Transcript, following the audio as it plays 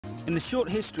In the short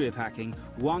history of hacking,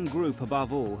 one group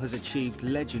above all has achieved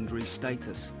legendary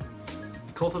status.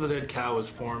 Cult of the Dead Cow was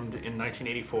formed in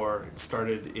 1984. It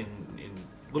started in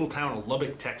little town of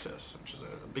Lubbock, Texas, which is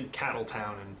a big cattle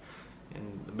town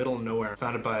in the middle of nowhere.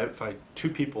 Founded by two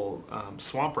people,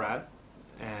 Swamp Rat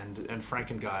and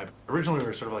Frankenguy. Originally we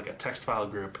were sort of like a text file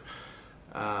group,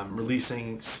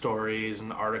 releasing stories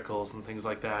and articles and things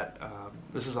like that.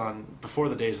 This is before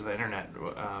the days of the internet,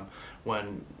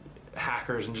 when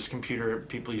hackers and just computer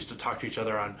people used to talk to each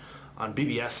other on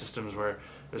BBS systems, where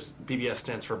BBS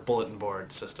stands for bulletin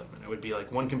board system, and it would be like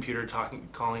one computer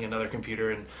calling another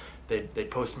computer, and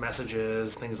they'd post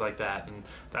messages, things like that, and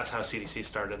that's how cDc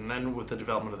started. And then with the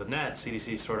development of the net,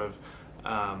 cDC sort of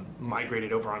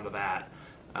migrated over onto that,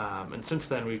 and since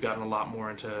then we've gotten a lot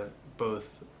more into both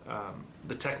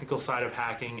the technical side of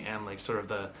hacking and like sort of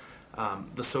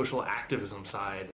the social activism side.